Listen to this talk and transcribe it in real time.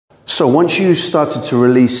So once you started to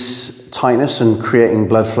release tightness and creating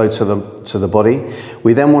blood flow to the body,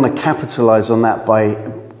 we then want to capitalize on that by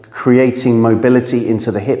creating mobility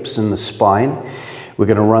into the hips and the spine. We're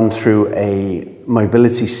going to run through a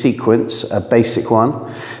mobility sequence, a basic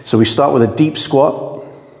one. So we start with a deep squat.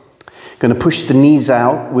 Going to push the knees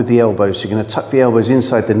out with the elbows. So you're going to tuck the elbows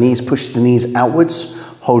inside the knees, push the knees outwards,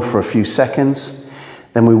 hold for a few seconds.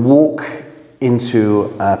 Then we walk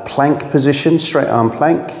into a plank position, straight arm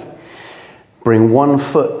plank. Bring one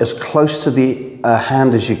foot as close to the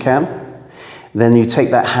hand as you can. Then you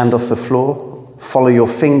take that hand off the floor, follow your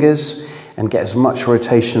fingers, and get as much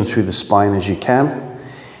rotation through the spine as you can.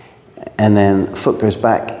 And then foot goes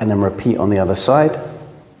back, and then repeat on the other side.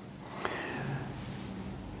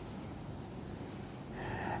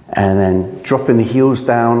 And then dropping the heels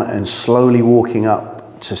down and slowly walking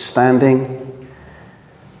up to standing.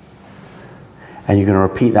 And you're going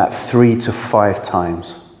to repeat that 3 to 5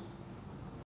 times.